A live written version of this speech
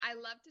I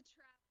love to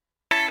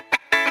travel.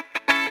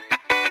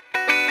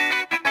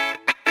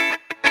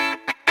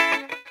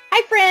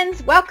 Hi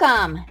friends,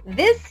 welcome.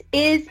 This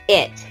is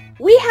it.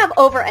 We have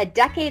over a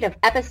decade of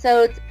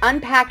episodes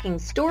unpacking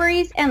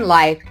stories and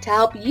life to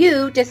help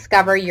you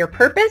discover your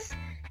purpose,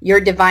 your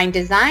divine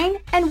design,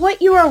 and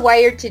what you are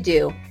wired to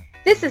do.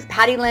 This is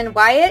Patty Lynn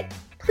Wyatt.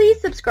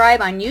 Please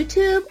subscribe on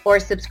YouTube or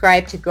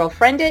subscribe to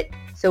Girlfriend It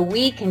so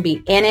we can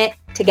be in it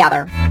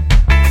together.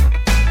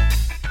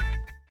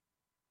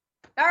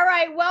 All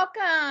right,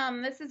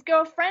 welcome. This is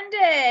Girlfriend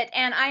It,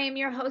 and I am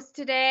your host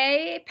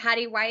today,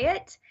 Patty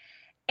Wyatt.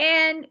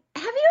 And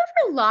have you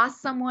ever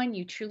lost someone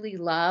you truly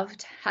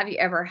loved? Have you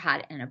ever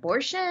had an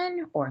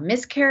abortion or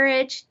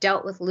miscarriage,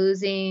 dealt with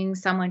losing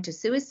someone to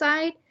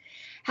suicide?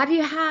 Have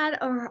you had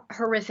a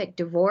horrific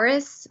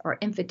divorce or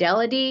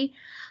infidelity,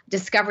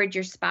 discovered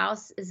your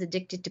spouse is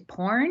addicted to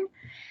porn?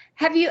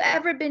 Have you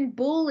ever been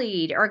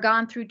bullied or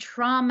gone through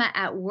trauma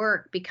at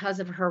work because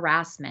of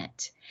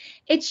harassment?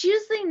 It's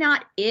usually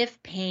not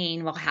if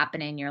pain will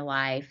happen in your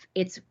life,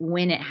 it's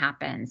when it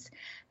happens.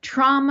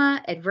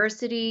 Trauma,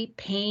 adversity,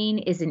 pain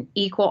is an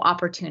equal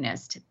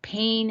opportunist.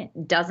 Pain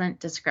doesn't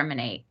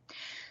discriminate.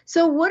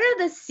 So what are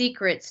the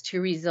secrets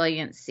to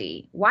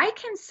resiliency? Why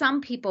can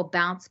some people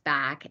bounce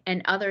back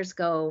and others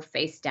go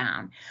face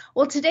down?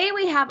 Well, today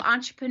we have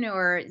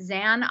entrepreneur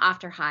Zan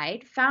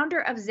Ofterhide, founder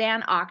of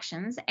Zan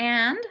Auctions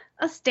and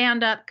a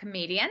stand-up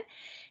comedian.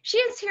 She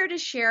is here to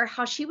share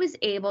how she was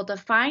able to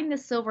find the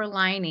silver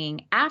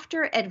lining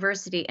after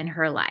adversity in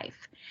her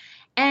life.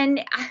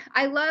 And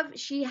I love,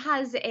 she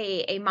has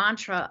a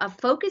mantra of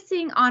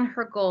focusing on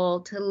her goal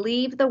to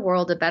leave the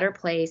world a better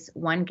place,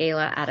 one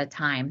gala at a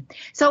time.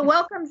 So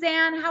welcome,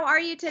 Zan. How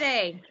are you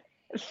today?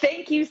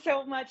 Thank you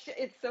so much.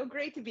 It's so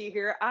great to be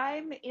here.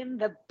 I'm in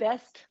the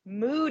best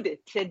mood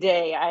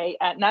today.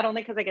 I not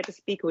only because I get to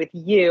speak with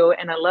you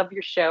and I love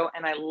your show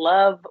and I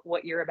love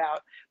what you're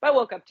about, but I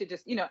woke up to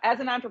just, as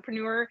an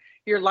entrepreneur,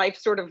 your life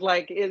sort of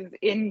like is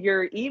in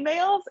your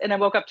emails. And I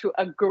woke up to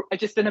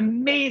just an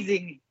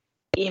amazing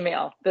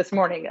email this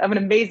morning of an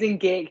amazing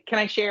gig. Can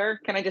I share?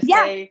 Can I just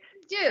say?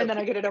 Do. And then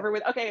I get it over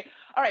with. Okay.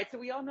 All right. So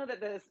we all know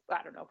that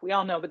I don't know if we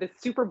all know, but the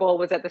Super Bowl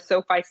was at the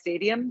SoFi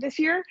Stadium this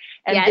year.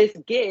 And Yes.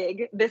 This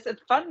gig, this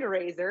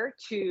fundraiser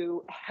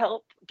to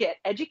help get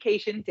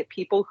education to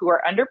people who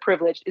are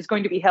underprivileged is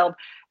going to be held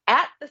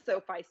at the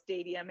SoFi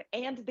Stadium.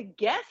 And the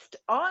guest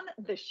on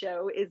the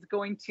show is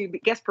going to be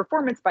guest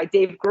performance by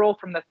Dave Grohl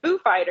from the Foo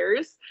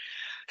Fighters.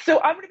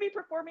 So I'm going to be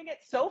performing at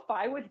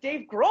SoFi with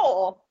Dave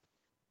Grohl.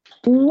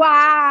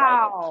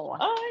 Wow.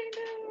 I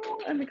know.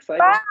 I'm excited.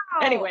 Wow.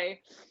 Anyway.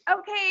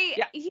 Okay.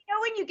 Yeah.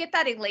 When you get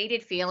that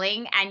elated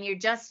feeling and you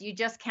just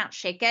can't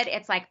shake it,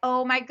 it's like,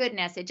 oh my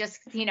goodness, it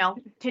just,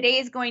 today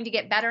is going to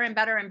get better and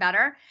better and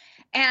better.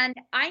 And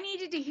I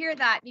needed to hear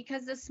that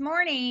because this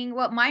morning,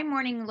 what my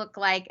morning looked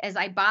like is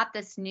I bought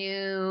this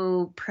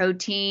new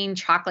protein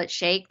chocolate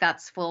shake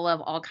that's full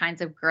of all kinds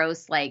of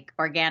gross, like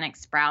organic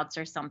sprouts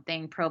or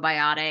something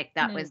probiotic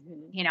that was,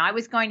 I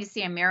was going to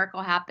see a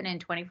miracle happen in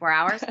 24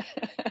 hours.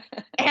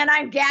 And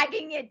I'm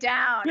gagging it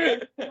down.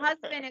 And my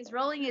husband is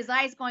rolling his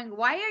eyes going,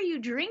 why are you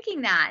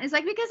drinking that? And it's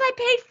like, because I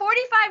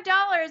paid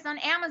 $45 on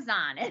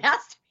Amazon. It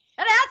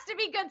has to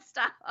be good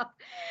stuff.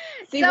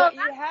 See, what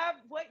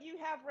you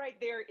have right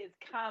there is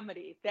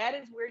comedy. That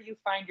is where you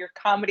find your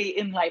comedy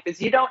in life.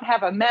 Is you don't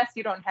have a mess.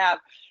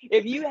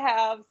 If you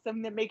have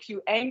something that makes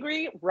you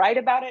angry, write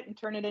about it and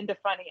turn it into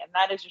funny. And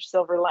that is your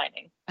silver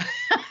lining.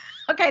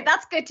 Okay,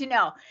 that's good to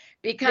know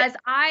because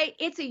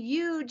it's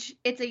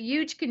a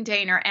huge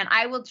container and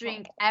I will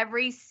drink I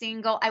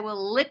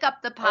will lick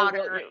up the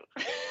powder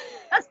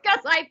just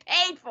because I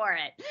paid for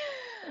it.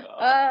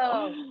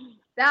 Oh,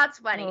 that's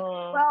funny.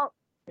 Well,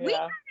 we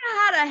kind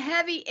of had a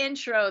heavy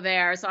intro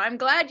there, so I'm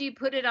glad you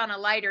put it on a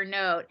lighter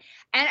note.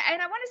 And I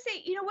want to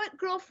say, what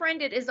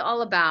Girlfriend It is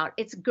all about.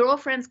 It's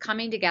girlfriends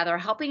coming together,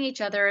 helping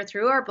each other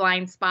through our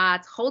blind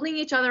spots, holding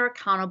each other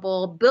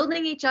accountable,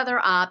 building each other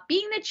up,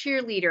 being the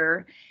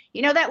cheerleader,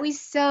 that we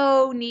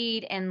so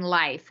need in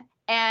life.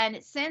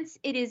 And since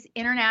it is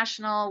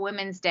International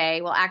Women's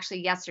Day, well,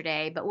 actually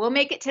yesterday, but we'll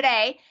make it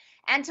today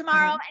and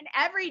tomorrow and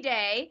every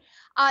day,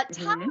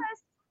 tell us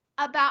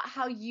about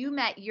how you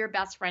met your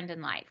best friend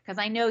in life. Because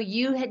I know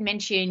you had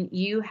mentioned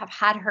you have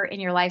had her in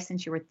your life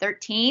since you were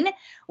 13.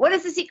 What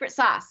is the secret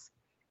sauce?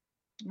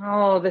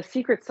 Oh, the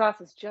secret sauce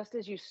is just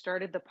as you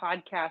started the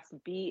podcast,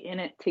 be in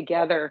it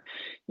together.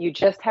 You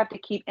just have to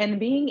and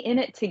being in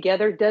it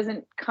together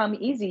doesn't come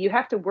easy. You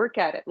have to work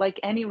at it like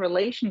any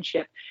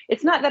relationship.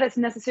 It's not that it's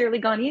necessarily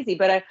gone easy,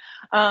 but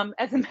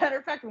as a matter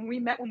of fact, when we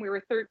met when we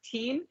were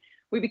 13,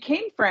 we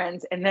became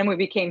friends, and then we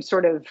became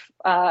sort of,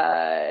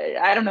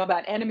 I don't know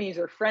about enemies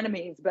or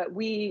frenemies, but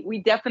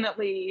we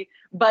definitely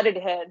butted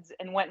heads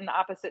and went in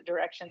opposite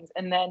directions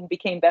and then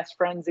became best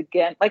friends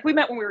again. Like we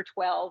met when we were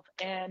 12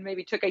 and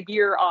maybe took a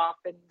year off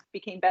and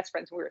became best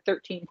friends when we were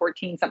 13,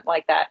 14, something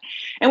like that.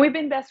 And we've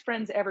been best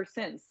friends ever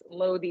since,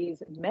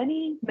 these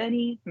many,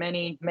 many,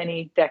 many,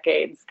 many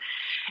decades.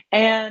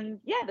 And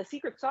yeah, the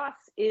secret sauce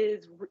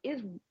is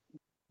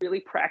really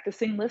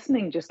practicing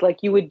listening, just like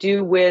you would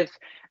do with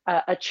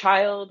a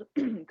child,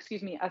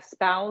 excuse me, a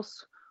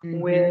spouse, Mm-hmm.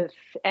 with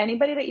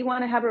anybody that you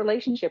want to have a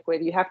relationship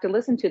with. You have to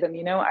listen to them.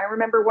 I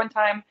remember one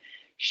time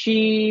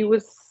she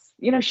was,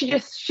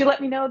 she let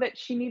me know that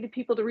she needed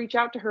people to reach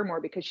out to her more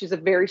because she's a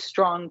very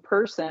strong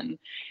person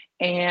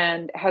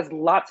and has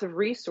lots of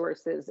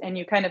resources. And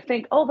you kind of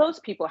think, oh, those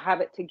people have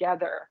it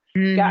together.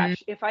 Mm-hmm.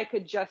 Gosh, if I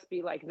could just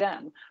be like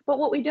them. But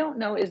what we don't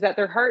know is that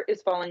their heart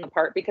is falling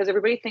apart because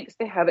everybody thinks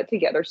they have it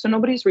together. So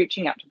nobody's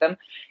reaching out to them.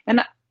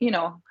 And,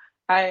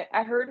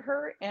 I heard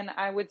her, and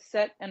I would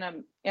set and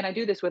I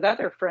do this with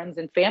other friends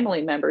and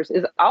family members,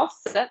 is I'll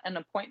set an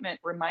appointment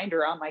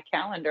reminder on my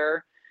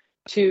calendar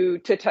to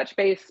touch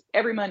base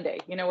every Monday,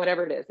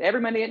 whatever it is, every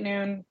Monday at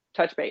noon,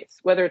 touch base,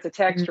 whether it's a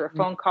text or a Mm-hmm.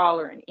 phone call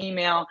or an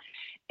email.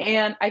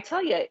 And I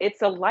tell you,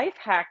 it's a life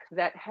hack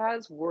that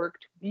has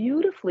worked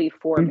beautifully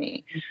for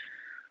me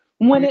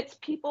when it's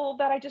people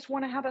that I just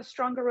want to have a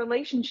stronger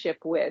relationship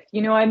with.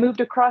 I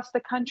moved across the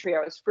country.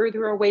 I was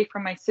further away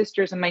from my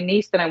sisters and my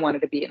niece than I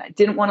wanted to be, and I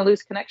didn't want to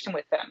lose connection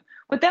with them.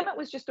 With them, it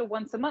was just a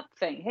once a month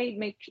thing. Hey,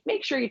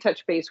 make sure you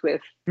touch base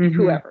with Mm-hmm.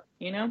 whoever,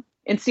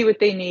 and see what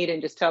they need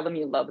and just tell them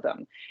you love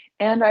them.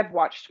 And I've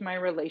watched my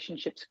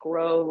relationships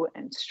grow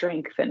and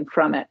strengthen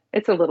from it.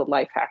 It's a little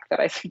life hack that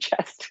I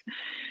suggest.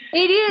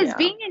 It is. Yeah.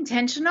 Being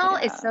intentional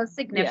is so Yeah.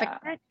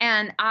 significant.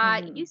 And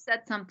Mm-hmm. you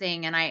said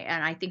something, and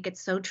I think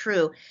it's so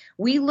true.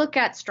 We look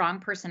at strong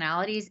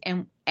personalities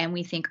and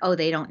we think, oh,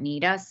 they don't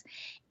need us,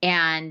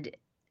 and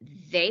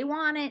they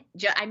want it.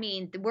 I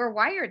mean, we're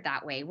wired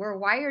that way. We're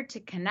wired to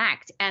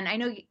connect. And I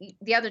know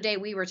the other day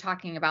we were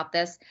talking about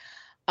this.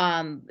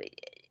 Um,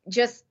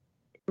 just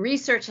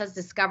research has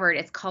discovered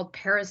it's called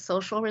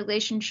parasocial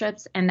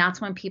relationships, and that's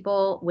when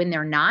people, when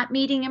they're not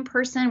meeting in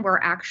person, we're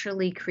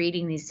actually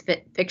creating these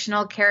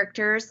fictional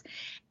characters,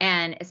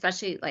 and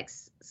especially like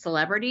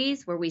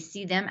celebrities, where we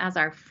see them as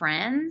our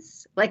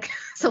friends, like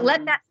so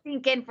let that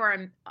sink in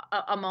for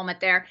a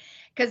moment there,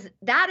 because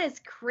that is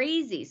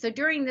crazy. So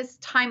during this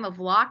time of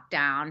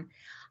lockdown,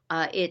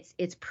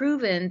 it's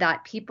proven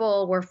that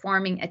people were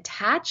forming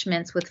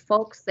attachments with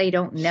folks they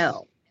don't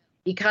know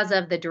because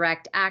of the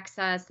direct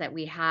access that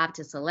we have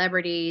to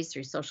celebrities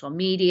through social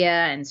media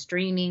and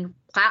streaming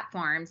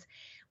platforms.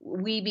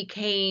 We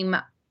became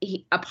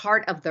a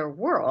part of their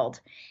world,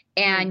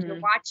 and you're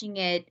watching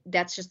it.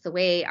 That's just the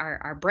way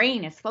our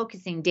brain is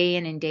focusing day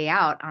in and day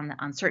out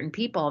on certain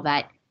people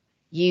that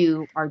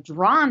you are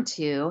drawn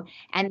to.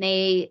 And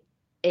they,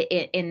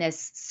 in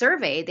this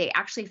survey, they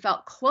actually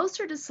felt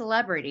closer to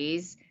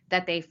celebrities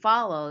that they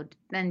followed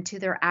than to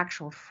their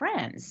actual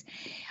friends.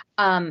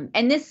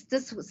 And this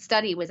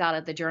study was out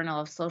of the Journal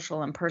of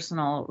Social and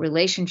Personal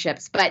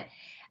Relationships. But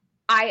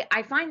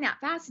I find that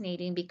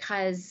fascinating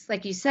because,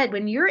 like you said,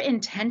 when you're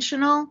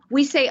intentional,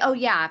 we say, oh,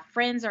 yeah,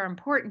 friends are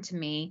important to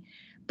me.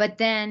 But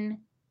then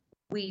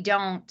we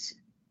don't,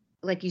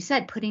 like you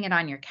said, putting it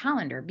on your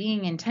calendar,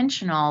 being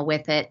intentional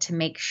with it to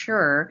make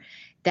sure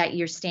that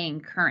you're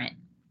staying current.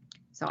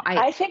 So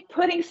I think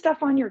putting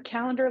stuff on your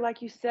calendar,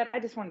 like you said, I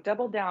just want to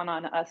double down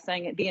on us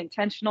saying it, the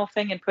intentional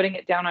thing and putting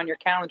it down on your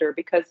calendar,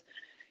 because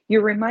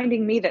you're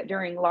reminding me that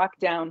during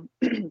lockdown,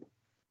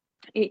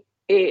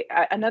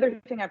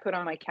 another thing I put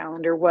on my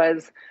calendar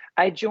was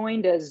I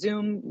joined a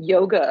Zoom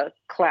yoga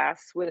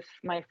class with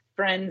my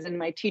friends and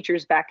my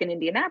teachers back in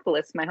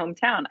Indianapolis, my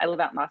hometown. I live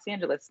out in Los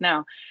Angeles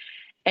now.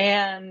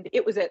 And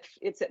it's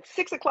at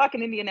 6 o'clock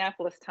in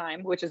Indianapolis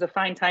time, which is a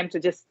fine time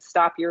to just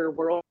stop your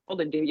world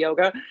and do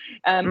yoga.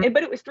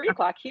 But it was 3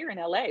 o'clock here in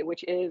LA,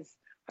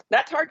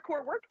 that's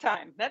hardcore work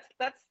time. That's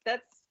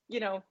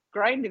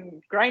grind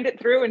it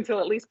through until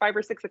at least 5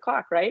 or 6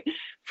 o'clock, right?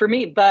 For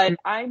me. But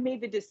I made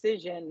the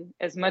decision,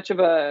 as much of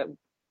a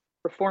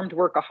reformed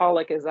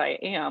workaholic as I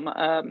am,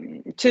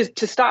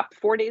 to stop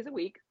 4 days a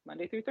week,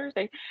 Monday through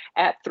Thursday,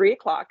 at 3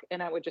 o'clock.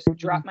 And I would just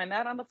drop my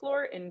mat on the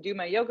floor and do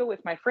my yoga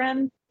with my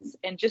friends.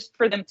 And just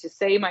for them to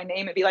say my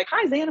name and be like,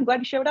 hi, Zan, I'm glad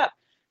you showed up,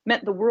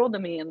 meant the world to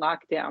me in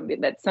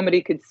lockdown. That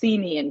somebody could see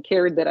me and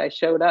cared that I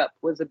showed up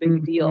was a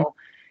big deal.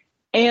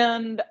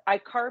 And I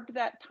carved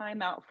that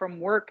time out from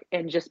work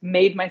and just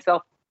made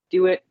myself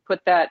do it,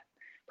 put that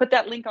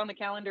link on the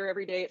calendar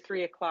every day at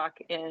 3 o'clock,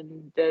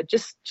 and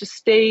just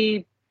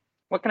stay,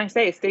 what can I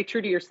say? Stay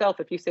true to yourself.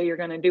 If you say you're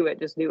going to do it,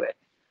 just do it.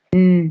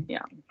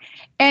 Yeah.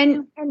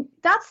 And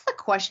that's the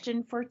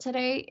question for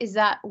today, is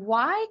that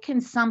why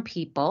can some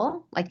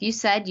people, like you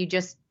said, you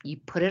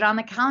put it on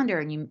the calendar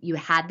and you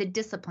had the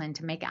discipline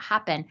to make it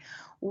happen.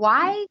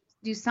 Why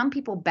do some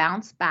people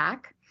bounce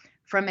back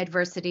from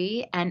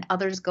adversity and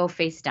others go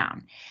face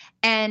down?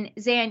 And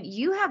Zan,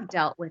 you have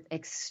dealt with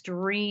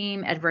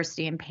extreme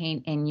adversity and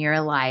pain in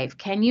your life.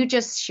 Can you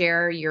just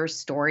share your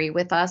story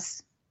with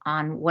us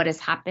on what has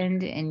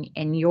happened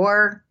in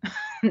your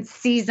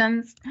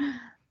seasons?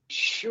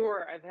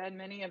 Sure. I've had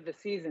many of the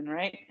season,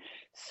 right?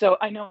 So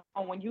I know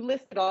when you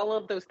listed all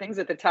of those things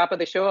at the top of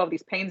the show, all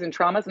these pains and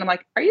traumas, and I'm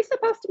like, are you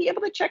supposed to be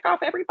able to check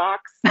off every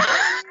box?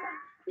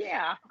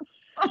 Yeah.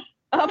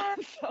 Um,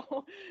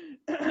 so,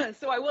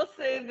 so I will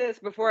say this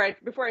before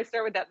I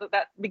start with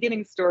that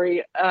beginning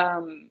story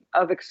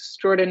of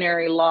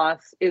extraordinary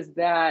loss is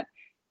that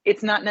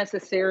it's not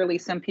necessarily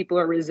some people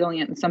are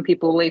resilient and some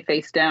people lay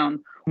face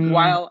down. Mm.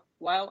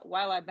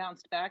 While I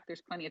bounced back,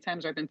 there's plenty of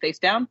times where I've been face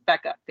down,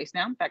 back up, face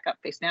down, back up,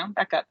 face down,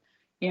 back up.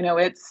 You know,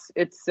 it's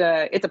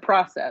a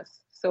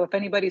process. So if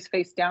anybody's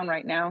face down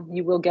right now,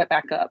 you will get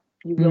back up.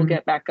 You will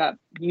get back up.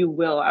 You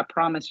will. I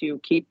promise you.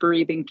 Keep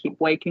breathing.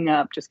 Keep waking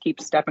up. Just keep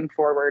stepping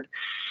forward.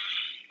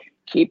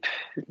 Keep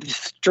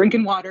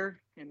drinking water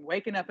and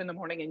waking up in the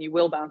morning, and you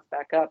will bounce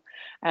back up.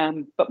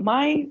 But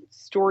my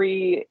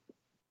story,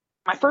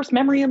 my first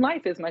memory in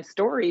life is my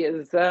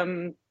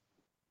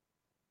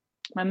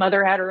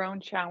mother had her own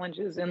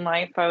challenges in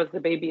life. I was the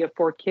baby of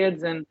 4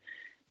 kids, and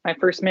my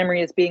first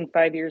memory is being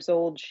 5 years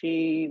old.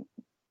 She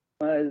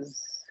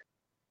was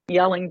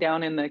yelling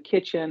down in the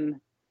kitchen,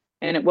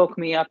 and it woke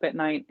me up at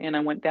night, and I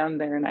went down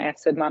there and I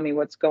said, "Mommy,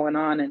 what's going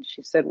on?" And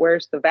she said,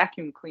 "Where's the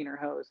vacuum cleaner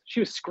hose?" She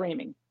was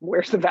screaming,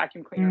 "Where's the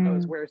vacuum cleaner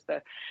hose? Where's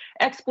the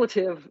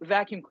expletive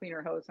vacuum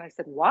cleaner hose?" And I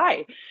said,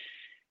 "Why?"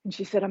 And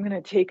she said, "I'm going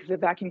to take the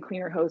vacuum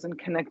cleaner hose and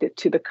connect it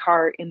to the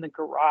car in the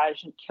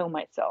garage and kill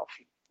myself."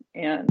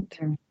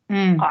 And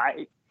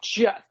I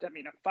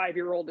mean, a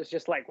 5-year-old is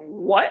just like,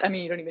 what? I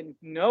mean, you don't even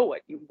know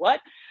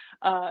what?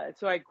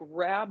 So I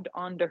grabbed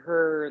onto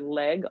her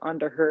leg,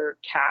 onto her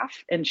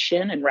calf and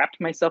shin, and wrapped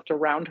myself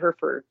around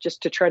her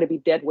just to try to be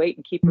dead weight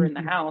and keep her in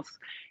the house.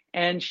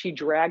 And she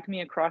dragged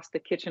me across the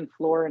kitchen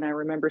floor. And I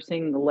remember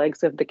seeing the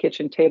legs of the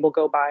kitchen table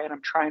go by, and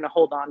I'm trying to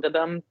hold on to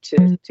them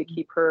to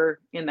keep her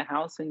in the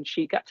house. And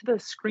she got to the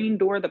screen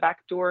door, the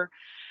back door,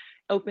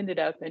 opened it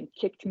up and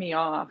kicked me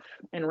off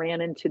and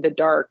ran into the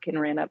dark and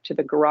ran up to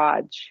the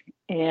garage.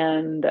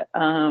 And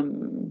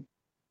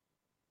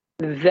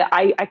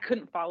I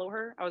couldn't follow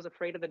her. I was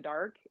afraid of the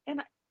dark,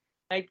 and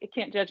I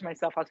can't judge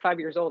myself. I was 5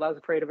 years old. I was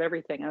afraid of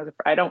everything.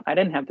 I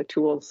didn't have the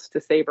tools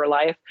to save her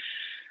life.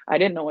 I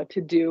didn't know what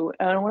to do.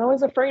 And I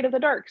was afraid of the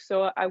dark.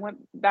 So I went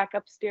back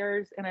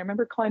upstairs, and I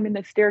remember climbing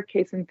the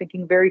staircase and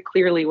thinking very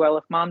clearly, well,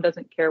 if Mom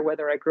doesn't care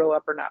whether I grow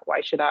up or not,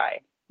 why should I?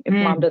 If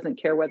Mom doesn't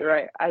care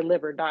whether I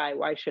live or die,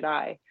 why should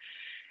I?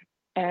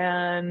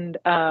 And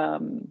I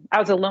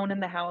was alone in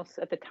the house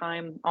at the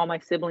time. All my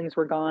siblings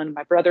were gone.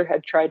 My brother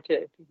had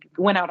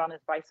went out on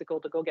his bicycle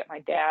to go get my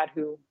dad,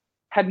 who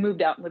had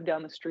moved out and lived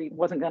down the street,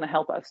 wasn't going to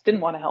help us,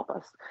 didn't want to help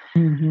us.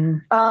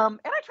 And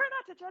I try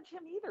not to judge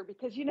him either,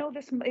 because, you know,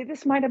 this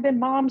might have been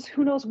Mom's,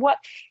 who knows what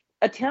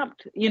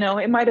attempt, you know,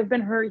 it might have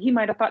been her. He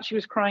might have thought she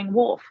was crying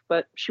wolf,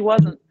 but she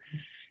wasn't.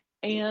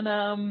 And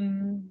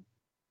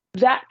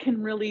that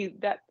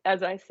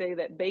as I say,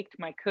 that baked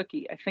my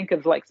cookie. I think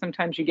of, like,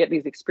 sometimes you get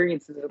these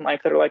experiences in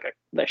life that are like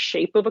the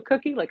shape of a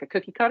cookie, like a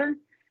cookie cutter.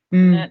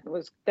 And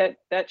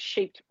that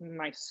shaped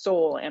my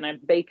soul, and I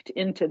baked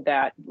into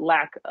that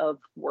lack of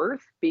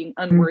worth, being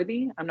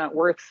unworthy. I'm not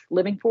worth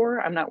living for.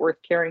 I'm not worth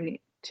caring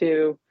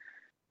to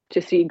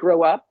see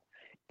grow up.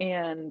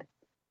 And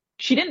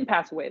she didn't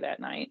pass away that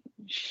night.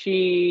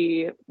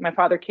 My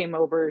father came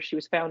over. She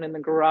was found in the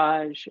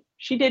garage.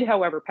 She did,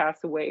 however,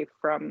 pass away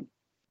from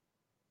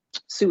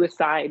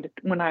suicide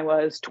when I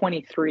was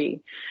 23.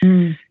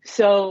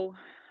 So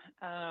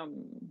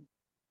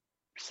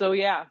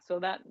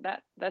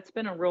that's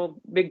been a real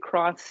big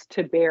cross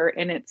to bear.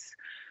 And it's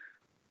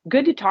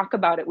good to talk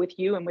about it with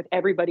you and with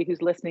everybody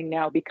who's listening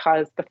now,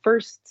 because the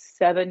first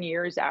 7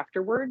 years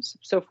afterwards,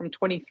 so from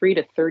 23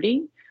 to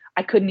 30,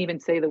 I couldn't even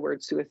say the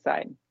word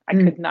suicide. I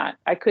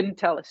couldn't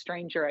tell a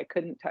stranger.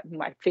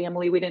 My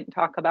family, we didn't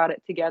talk about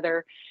it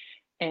together.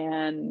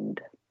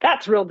 And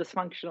that's real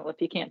dysfunctional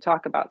if you can't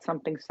talk about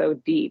something so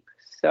deep.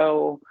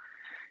 So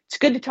it's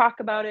good to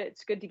talk about it.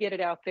 It's good to get it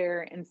out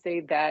there and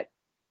say that,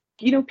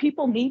 you know,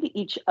 people need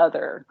each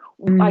other.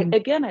 I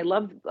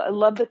love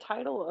the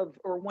title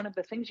or one of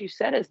the things you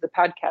said as the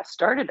podcast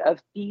started,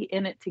 of Be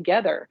In It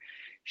Together.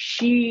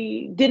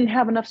 She didn't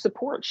have enough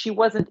support. She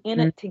wasn't in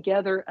it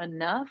together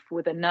enough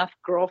with enough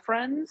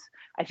girlfriends.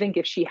 I think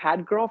if she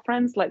had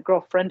girlfriends, like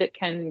Girlfriend It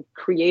can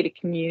create a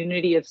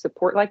community of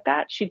support like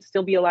that, she'd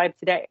still be alive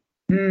today.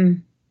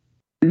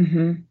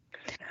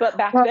 But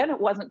back then it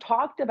wasn't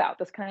talked about.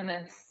 This kind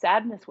of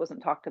sadness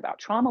wasn't talked about.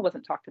 Trauma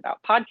wasn't talked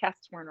about.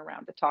 Podcasts weren't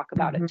around to talk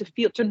about it,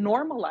 to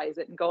normalize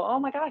it and go, oh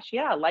my gosh,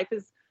 yeah, life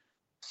is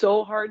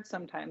so hard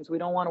sometimes. We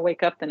don't want to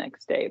wake up the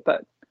next day,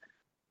 but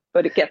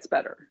it gets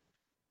better.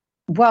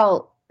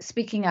 Well,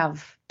 speaking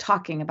of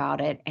talking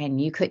about it, and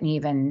you couldn't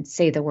even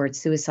say the word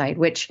suicide,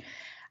 which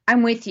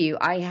I'm with you.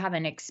 I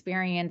haven't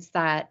experienced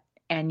that.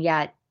 And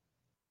yet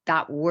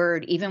that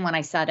word, even when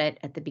I said it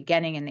at the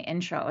beginning in the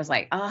intro, I was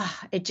like,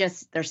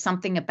 there's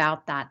something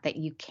about that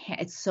you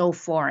can't, it's so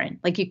foreign.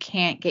 Like, you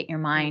can't get your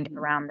mind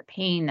around the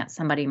pain that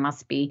somebody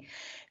must be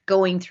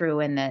going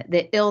through, and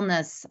the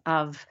illness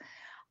of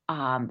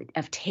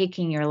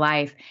taking your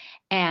life.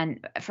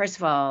 And first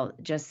of all,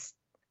 just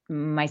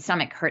my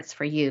stomach hurts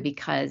for you,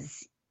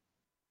 because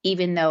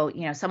even though,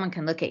 you know, someone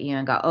can look at you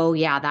and go, oh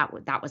yeah,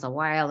 that was a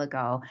while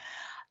ago.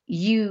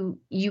 you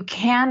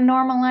can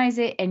normalize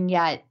it, and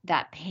yet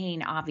that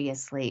pain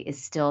obviously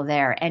is still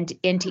there. And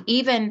to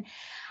even,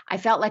 I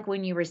felt like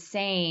when you were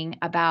saying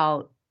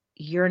about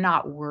you're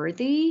not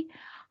worthy,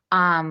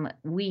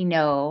 we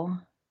know,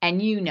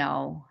 and you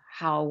know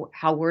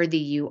how worthy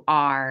you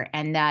are,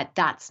 and that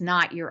that's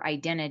not your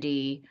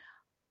identity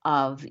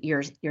of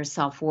your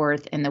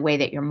self-worth in the way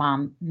that your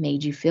mom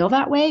made you feel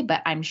that way.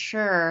 But I'm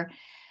sure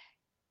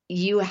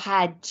you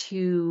had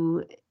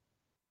to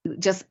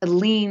just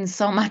lean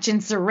so much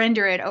and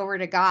surrender it over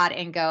to God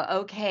and go,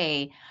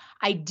 okay,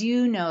 I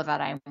do know that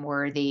I'm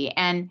worthy.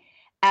 And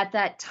at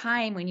that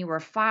time when you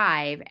were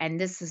 5, and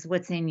this is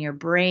what's in your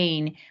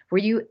brain, were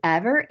you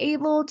ever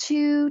able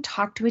to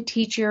talk to a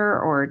teacher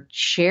or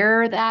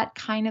share that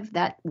kind of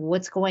that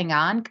what's going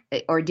on?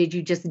 Or did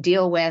you just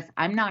deal with,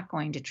 I'm not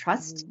going to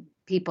trust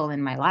people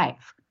in my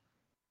life?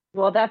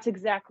 Well, that's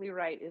exactly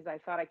right. Is I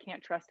thought I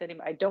can't trust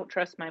anybody. I don't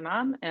trust my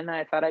mom, and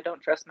I thought I don't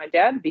trust my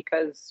dad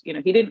because he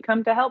didn't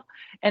come to help.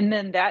 And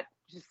then that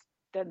just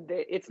then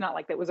it's not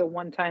like that was a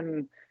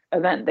one-time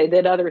event. They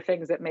did other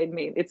things that made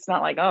me. It's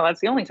not like, oh, that's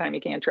the only time you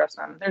can't trust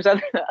them. There's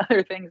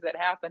other things that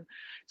happen.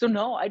 So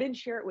no, I didn't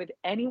share it with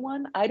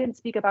anyone. I didn't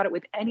speak about it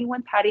with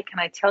anyone. Patty, can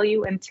I tell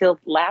you? Until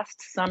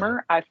last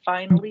summer, I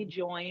finally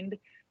joined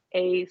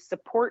a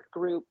support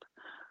group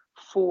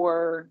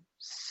for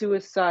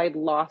suicide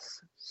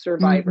loss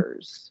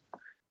survivors.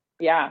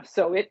 Yeah,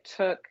 so it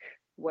took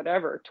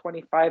whatever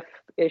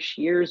 25-ish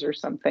years or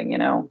something,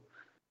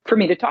 for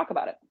me to talk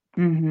about it.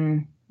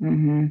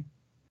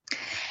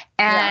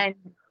 And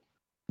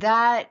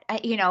that,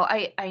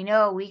 I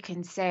know we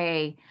can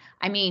say,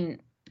 I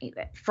mean,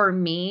 for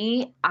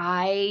me,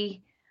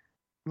 I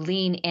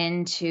lean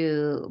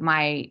into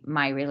my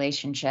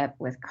relationship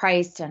with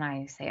Christ, and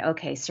I say,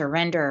 okay,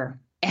 surrender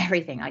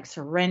everything, like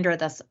surrender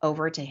this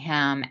over to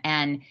him,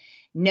 and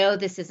no,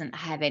 this isn't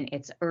heaven,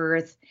 it's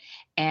earth.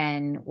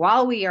 And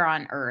while we are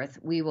on earth,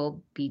 we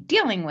will be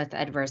dealing with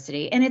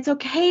adversity, and it's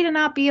okay to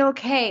not be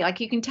okay. Like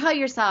you can tell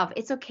yourself,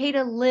 it's okay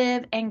to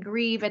live and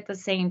grieve at the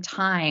same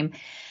time.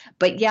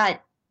 But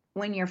yet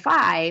when you're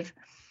 5,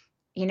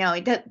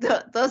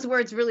 those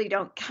words really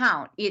don't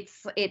count.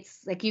 It's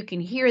like you can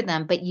hear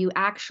them, but you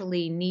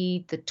actually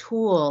need the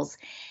tools.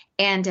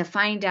 And to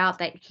find out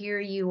that here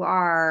you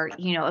are,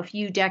 a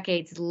few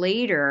decades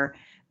later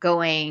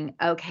going,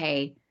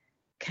 okay,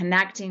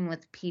 connecting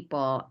with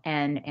people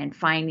and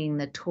finding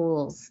the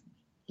tools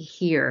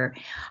here.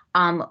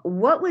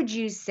 What would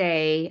you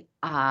say?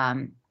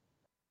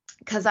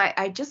 Because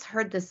I just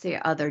heard this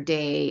the other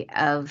day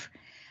of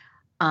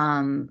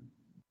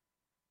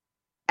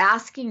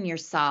asking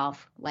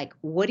yourself, like,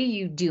 what are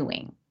you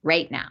doing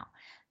right now?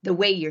 The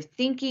way you're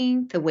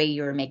thinking, the way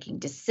you're making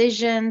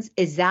decisions,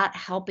 is that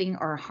helping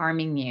or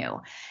harming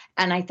you?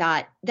 And I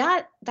thought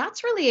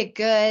that's really a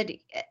good,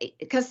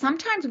 because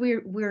sometimes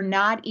we're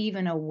not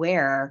even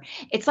aware.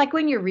 It's like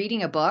when you're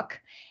reading a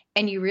book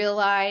and you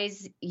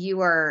realize you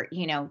are,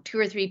 2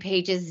 or 3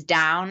 pages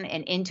down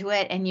and into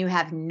it, and you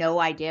have no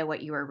idea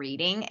what you are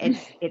reading.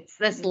 It's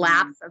this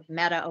lapse of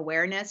meta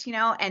awareness,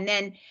 and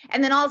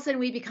then all of a sudden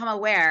we become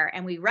aware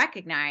and we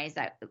recognize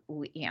that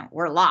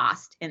we're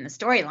lost in the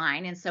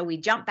storyline, and so we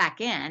jump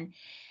back in.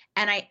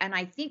 And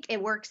I think it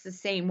works the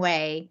same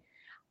way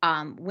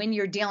when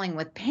you're dealing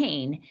with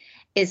pain.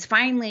 Is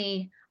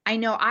finally, I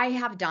know I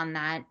have done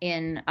that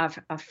in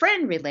a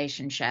friend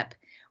relationship,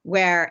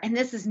 where, and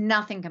this is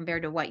nothing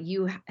compared to what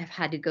you have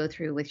had to go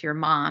through with your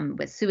mom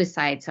with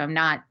suicide. So I'm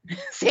not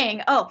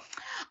saying, oh,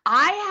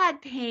 I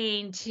had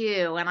pain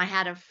too, and I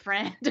had a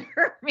friend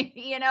hurt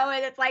me, and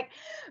it's like,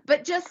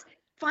 but just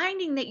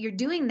finding that you're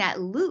doing that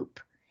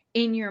loop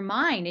in your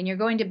mind, and you're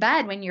going to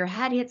bed when your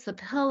head hits the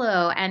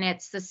pillow, and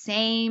it's the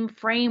same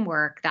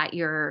framework that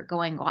you're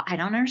going, well, I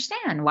don't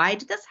understand. Why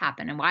did this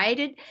happen? And why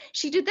did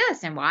she do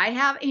this? And why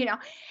have,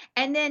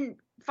 and then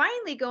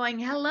finally going,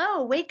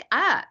 hello, wake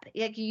up.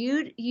 Like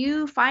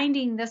you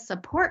finding this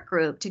support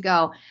group to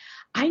go,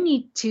 I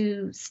need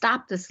to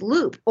stop this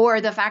loop,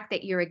 or the fact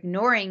that you're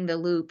ignoring the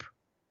loop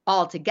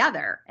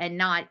altogether and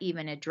not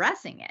even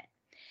addressing it.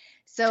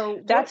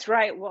 So that's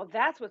right. Well,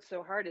 that's what's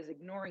so hard, is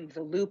ignoring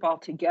the loop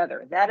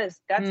altogether. That's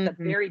the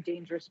very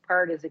dangerous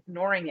part, is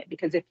ignoring it.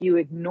 Because if you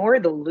ignore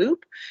the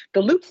loop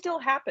still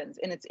happens,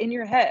 and it's in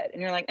your head,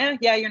 and you're like,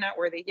 yeah, you're not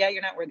worthy. Yeah,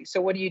 you're not worthy. So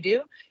what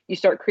do? You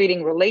start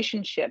creating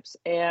relationships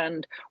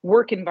and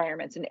work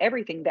environments and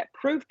everything that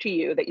prove to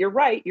you that you're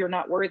right, you're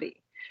not worthy.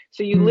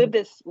 So you live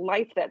this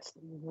life that's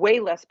way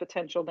less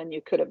potential than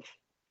you could have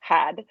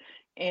had,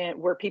 and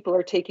where people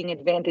are taking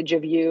advantage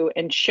of you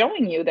and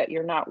showing you that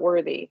you're not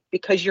worthy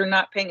because you're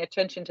not paying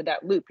attention to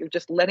that loop. You're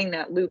just letting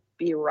that loop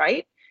be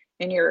right,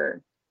 and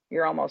you're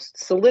almost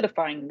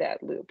solidifying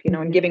that loop,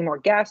 and giving more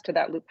gas to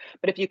that loop.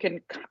 But if you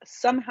can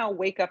somehow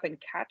wake up and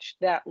catch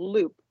that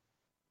loop,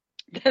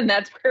 then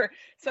that's where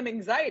some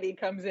anxiety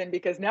comes in,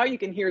 because now you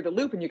can hear the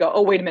loop and you go,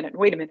 oh, wait a minute.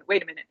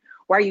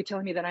 Why are you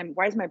telling me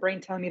why is my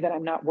brain telling me that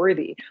I'm not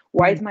worthy?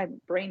 Why is my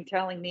brain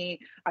telling me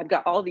I've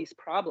got all these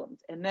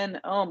problems? And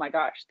then, oh my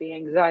gosh, the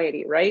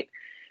anxiety, right?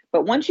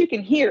 But once you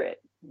can hear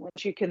it,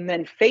 once you can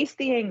then face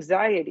the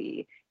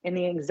anxiety And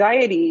the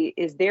anxiety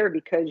is there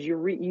because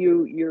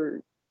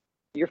you're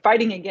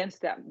fighting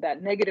against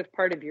that negative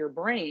part of your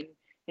brain,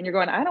 and you're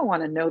going, I don't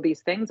want to know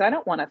these things. I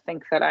don't want to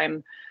think that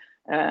I'm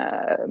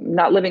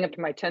not living up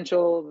to my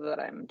potential, that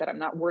I'm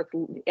not worth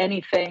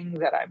anything,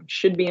 that I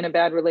should be in a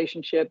bad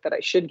relationship, that I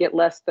should get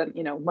less than,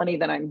 money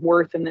than I'm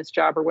worth in this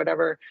job or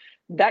whatever.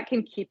 That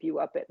can keep you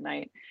up at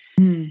night.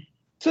 Mm.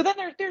 So then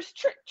there's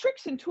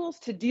tricks and tools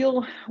to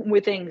deal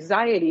with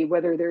anxiety,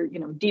 whether they're,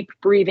 deep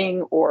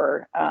breathing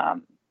or,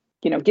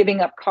 giving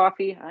up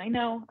coffee. I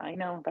know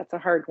that's a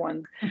hard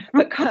one,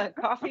 but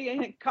coffee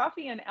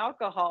and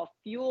alcohol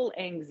fuel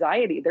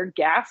anxiety. They're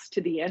gas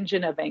to the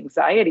engine of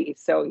anxiety.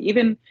 So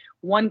even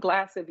one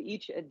glass of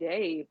each a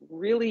day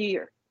really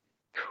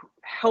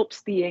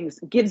helps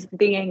gives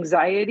the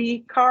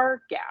anxiety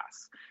car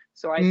gas.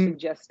 So I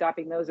suggest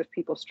stopping those if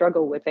people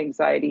struggle with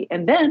anxiety.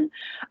 And then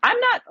I'm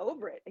not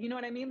over it. You know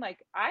what I mean?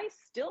 Like, I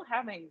still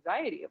have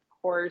anxiety, of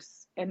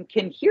course, and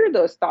can hear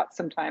those thoughts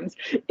sometimes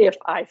if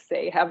I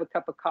say have a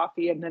cup of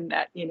coffee, and then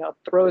that,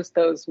 throws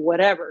those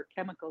whatever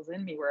chemicals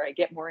in me where I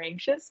get more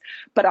anxious.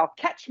 But I'll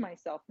catch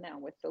myself now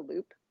with the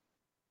loop,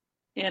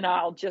 and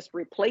I'll just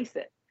replace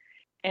it.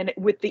 And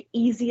with the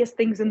easiest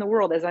things in the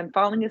world, as I'm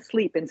falling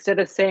asleep, instead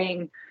of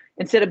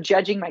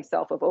judging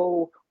myself of,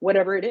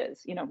 whatever it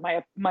is,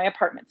 my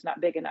apartment's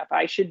not big enough.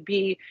 I should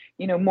be,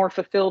 more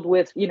fulfilled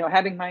with,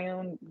 having my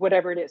own,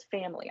 whatever it is,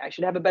 family. I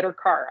should have a better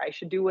car. I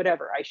should do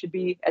whatever. I should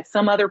be at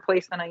some other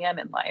place than I am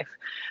in life.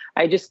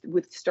 I just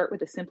would start with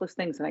the simplest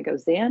things. And I go,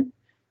 Zan,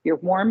 you're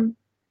warm.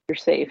 You're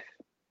safe.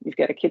 You've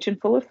got a kitchen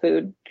full of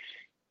food.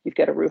 You've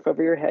got a roof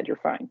over your head. You're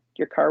fine.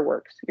 Your car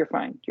works. You're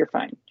fine. You're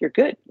fine. You're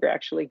good. You're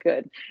actually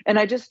good. And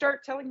I just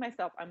start telling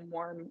myself, I'm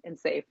warm and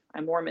safe.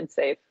 I'm warm and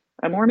safe.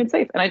 I'm warm and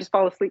safe. And I just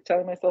fall asleep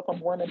telling myself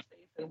I'm warm and safe,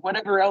 and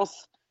whatever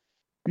else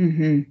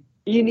you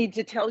need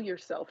to tell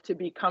yourself to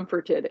be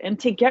comforted and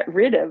to get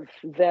rid of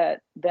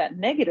that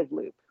negative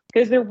loop,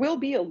 because there will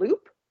be a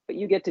loop, but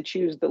you get to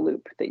choose the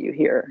loop that you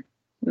hear.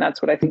 And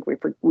that's what I think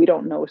we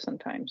don't know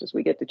sometimes, is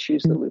we get to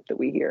choose the loop that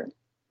we hear.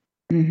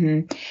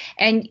 Mm-hmm.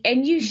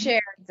 And you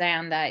shared,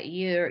 Zan, that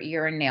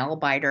you're a nail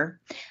biter,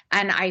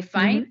 and I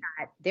find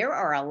that there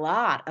are a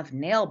lot of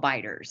nail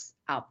biters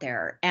out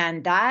there,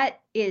 and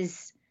that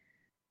is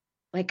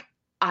like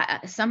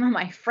some of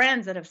my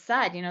friends that have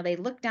said, they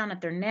look down at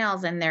their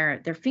nails and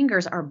their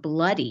fingers are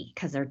bloody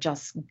because they're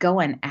just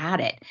going at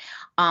it.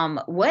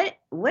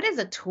 What is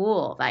a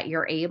tool that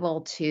you're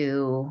able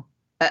to?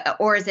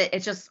 Or is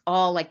it's just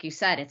all, like you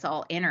said, it's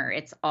all inner,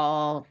 it's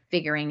all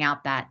figuring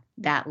out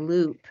that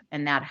loop,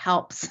 and that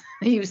helps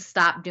you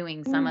stop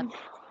doing some of the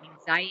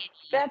anxiety.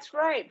 That's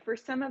right. For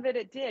some of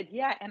it did.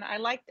 Yeah. And I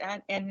like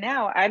that. And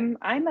now I'm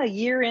a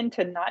year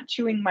into not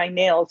chewing my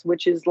nails,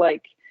 which is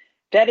like,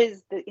 that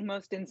is the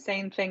most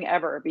insane thing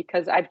ever,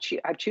 because I've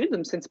chewed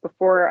them since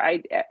before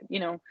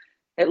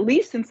at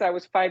least since I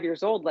was 5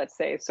 years old, let's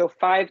say. So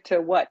 5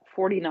 to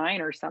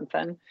 49 or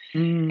something.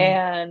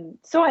 And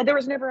so there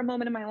was never a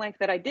moment in my life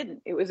that I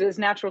didn't. It was as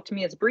natural to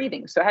me as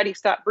breathing. So how do you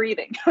stop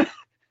breathing?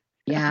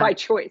 Yeah. By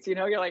choice,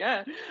 you're like,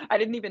 I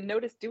didn't even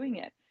notice doing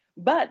it.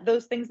 But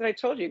those things that I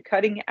told you,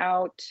 cutting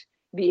out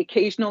the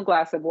occasional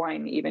glass of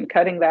wine, even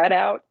cutting that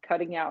out,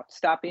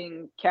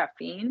 stopping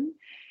caffeine,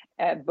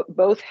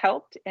 both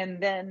helped.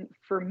 And then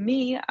for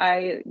me,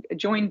 I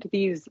joined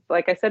these,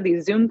 like I said,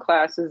 these Zoom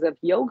classes of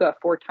yoga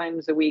 4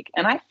 times a week.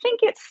 And I think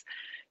it's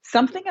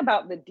something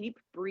about the deep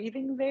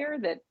breathing there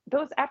that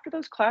after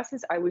those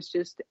classes, I was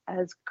just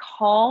as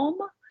calm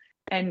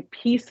and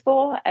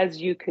peaceful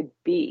as you could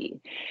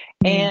be.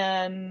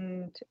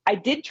 And I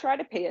did try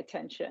to pay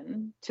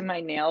attention to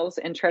my nails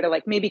and try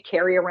to maybe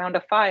carry around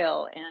a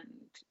file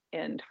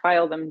and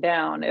file them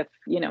down if,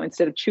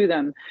 instead of chew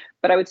them.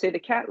 But I would say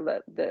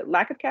the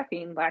lack of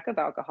caffeine, lack of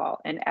alcohol,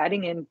 and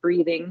adding in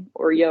breathing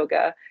or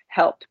yoga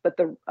helped. But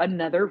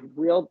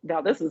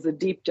now this is a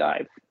deep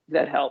dive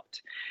that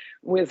helped,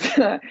 was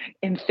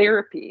in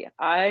therapy.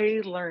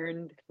 I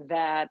learned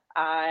that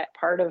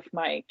part of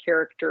my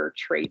character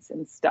traits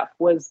and stuff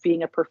was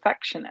being a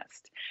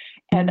perfectionist.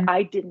 And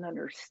I didn't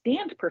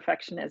understand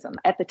perfectionism.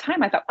 At the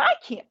time, I thought, I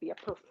can't be a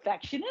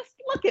perfectionist.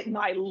 Look at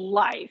my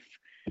life.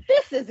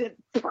 This isn't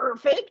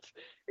perfect.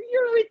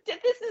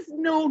 This is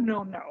no.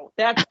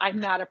 I'm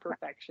not a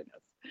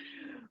perfectionist.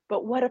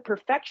 But what a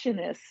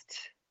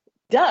perfectionist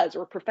does,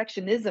 or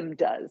perfectionism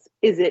does,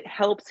 is it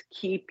helps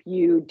keep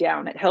you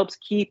down. It helps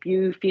keep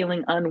you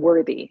feeling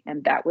unworthy.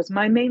 And that was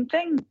my main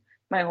thing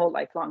my whole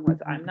life long, was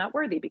I'm not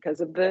worthy,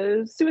 because of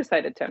the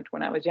suicide attempt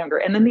when I was younger.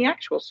 And then the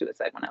actual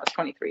suicide when I was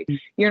 23.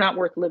 You're not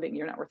worth living.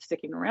 You're not worth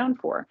sticking around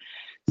for.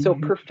 So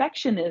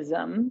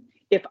perfectionism,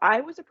 if I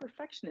was a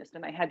perfectionist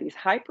and I had these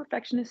high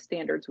perfectionist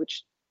standards,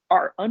 which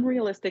are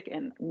unrealistic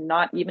and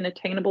not even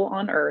attainable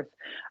on earth,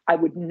 I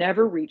would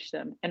never reach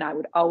them, and I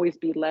would always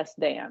be less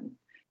than.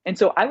 And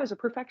so I was a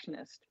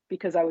perfectionist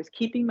because I was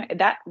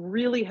that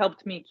really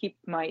helped me keep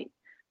my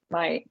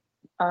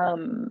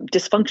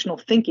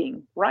dysfunctional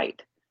thinking right,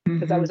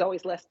 because I was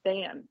always less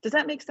than. Does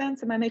that make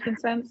sense? Am I making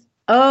sense?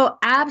 Oh,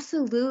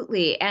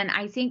 absolutely. And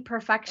I think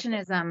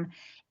perfectionism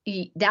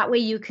that way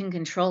you can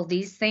control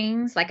these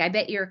things. Like, I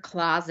bet your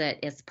closet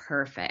is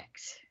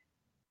perfect.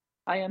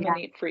 I am Yeah. a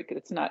neat freak.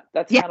 That's not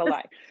a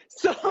lie.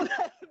 So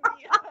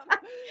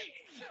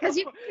because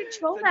you can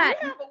control that.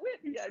 You have a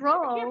win.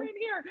 Control. Yeah, camera in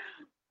here.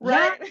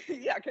 Right.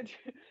 Yeah.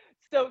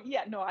 So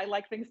yeah, no, I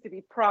like things to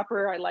be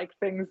proper. I like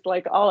things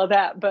like all of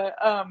that. But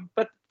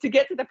to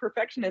get to the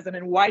perfectionism,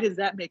 and why does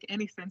that make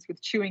any sense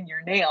with chewing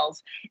your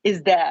nails,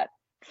 is that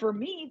for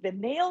me, the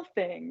nail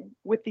thing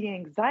with the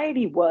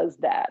anxiety was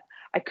that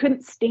I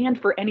couldn't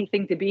stand for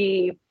anything to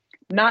be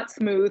not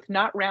smooth,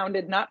 not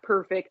rounded, not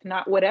perfect,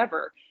 not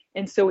whatever.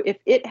 And so if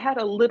it had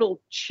a little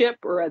chip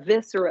or a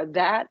this or a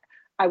that,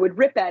 I would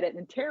rip at it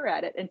and tear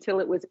at it until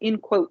it was in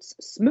quotes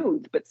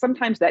smooth. But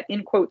sometimes that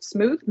in quotes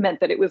smooth meant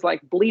that it was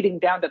like bleeding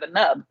down to the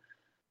nub.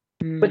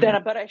 But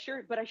I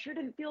sure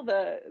didn't feel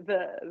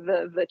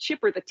the chip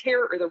or the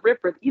tear or the rip,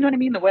 or you know what I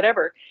mean, the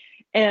whatever.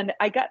 And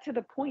I got to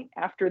the point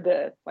after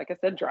like I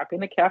said, dropping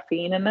the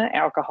caffeine and the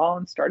alcohol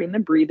and starting the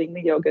breathing,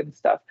 the yoga and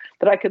stuff,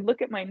 that I could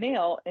look at my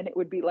nail and it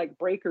would be like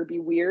break or be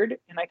weird.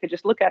 And I could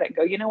just look at it and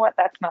go, you know what?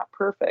 That's not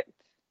perfect.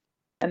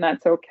 And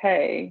that's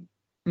okay.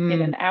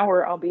 In an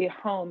hour, I'll be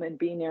home and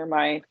be near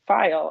my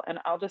file, and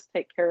I'll just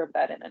take care of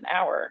that in an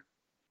hour.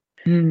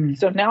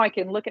 So now I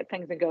can look at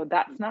things and go,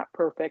 that's not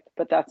perfect,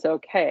 but that's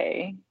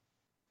okay.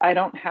 I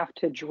don't have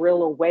to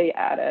drill away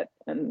at it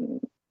and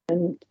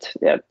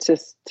to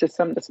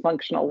some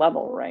dysfunctional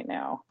level right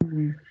now.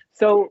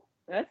 So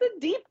that's a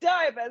deep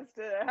dive as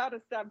to how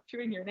to stop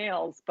chewing your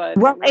nails. But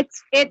well,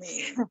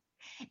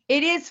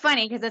 it is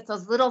funny because it's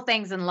those little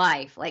things in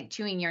life, like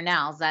chewing your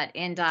nails, that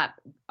end up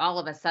all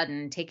of a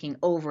sudden taking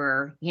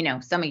over,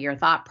 some of your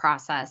thought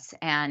process.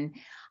 And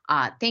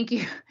thank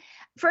you.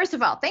 First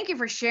of all, thank you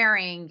for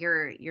sharing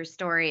your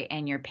story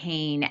and your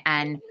pain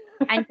and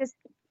just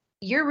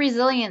your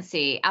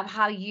resiliency of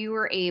how you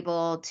were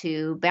able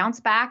to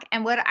bounce back.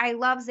 And what I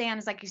love, Zan,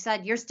 is like you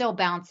said, you're still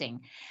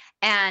bouncing.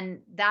 And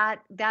that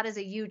is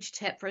a huge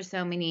tip for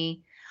so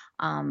many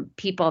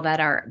people that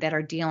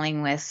are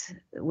dealing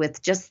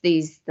with just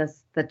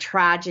the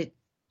tragic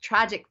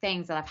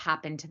things that have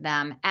happened to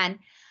them. And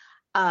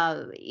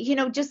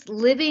just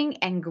living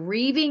and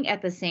grieving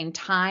at the same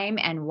time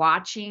and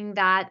watching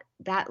that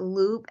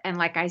loop. And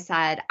like I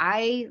said,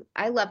 I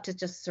love to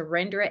just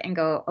surrender it and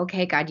go,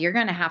 okay, God, you're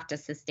going to have to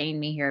sustain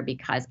me here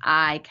because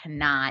I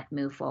cannot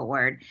move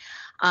forward.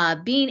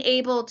 Being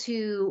able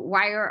to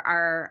wire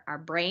our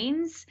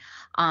brains,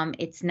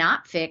 it's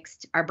not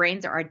fixed. Our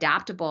brains are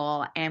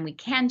adaptable and we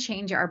can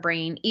change our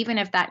brain, even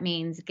if that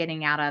means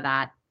getting out of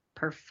that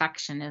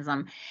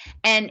perfectionism.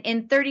 And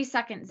in 30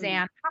 seconds,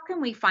 Zan, how can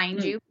we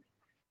find you?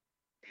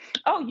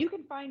 Oh, you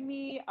can find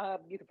me.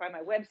 You can find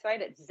my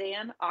website at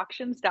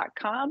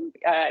zanauctions.com.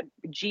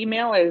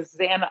 Gmail is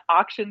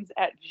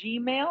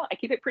zanauctions@gmail. I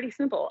keep it pretty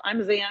simple.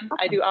 I'm Zan.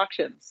 I do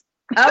auctions.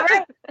 All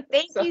right.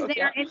 Thank you, Zan.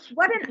 Yeah.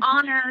 What an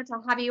honor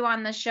to have you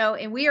on the show.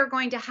 And we are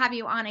going to have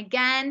you on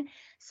again.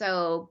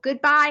 So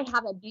goodbye.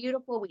 Have a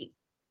beautiful week.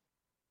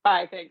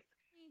 Bye. Thanks.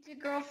 To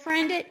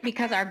Girlfriend It,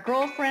 because our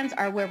girlfriends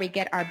are where we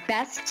get our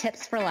best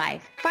tips for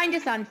life. Find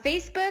us on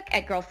Facebook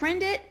at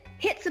Girlfriend It.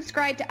 Hit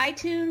subscribe to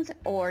iTunes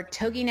or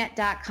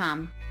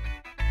toginet.com.